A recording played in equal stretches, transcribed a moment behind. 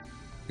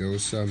Yo,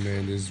 what's up,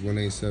 man? This is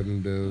 187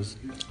 Bills,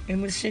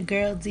 And it's your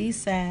girl D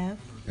Sav.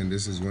 and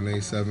this is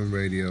 187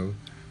 Radio.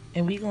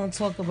 And we gonna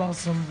talk about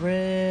some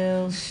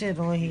real shit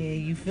on here.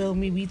 You feel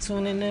me? We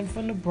tuning in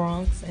from the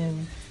Bronx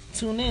and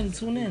tune in.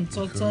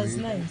 Talk to feel us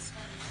me? nice.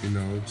 You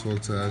know, talk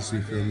to us,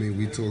 you feel me?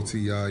 We talk to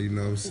y'all, you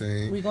know what I'm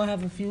saying? We gonna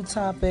have a few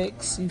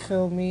topics, you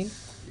feel me?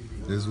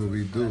 This is what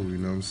we do, you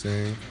know what I'm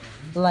saying?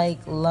 Like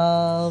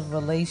love,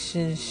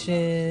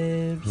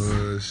 relationships,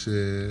 Hood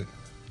shit,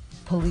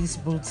 police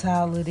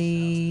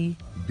brutality,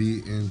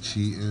 beating,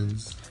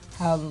 cheatings,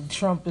 how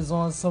Trump is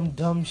on some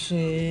dumb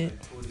shit.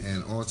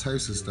 and all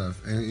types of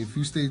stuff. And if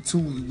you stay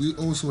tuned, we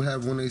also have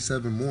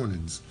 187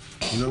 mornings,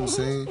 you know what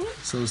I'm saying?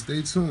 So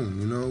stay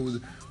tuned, you know?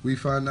 We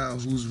find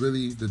out who's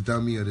really the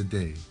dummy of the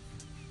day.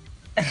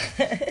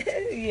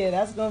 Yeah,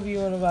 that's gonna be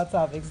one of our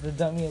topics, the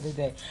dummy of the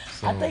day.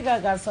 I So- think I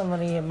got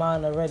somebody in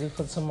mind already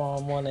for tomorrow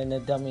morning, the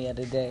dummy of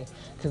the day,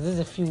 because there's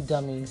a few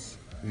dummies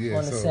Yeah,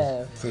 on the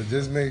Sav. so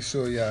just make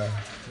sure y'all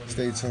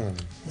stay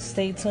tuned.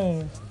 Stay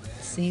tuned.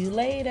 See you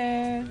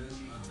later.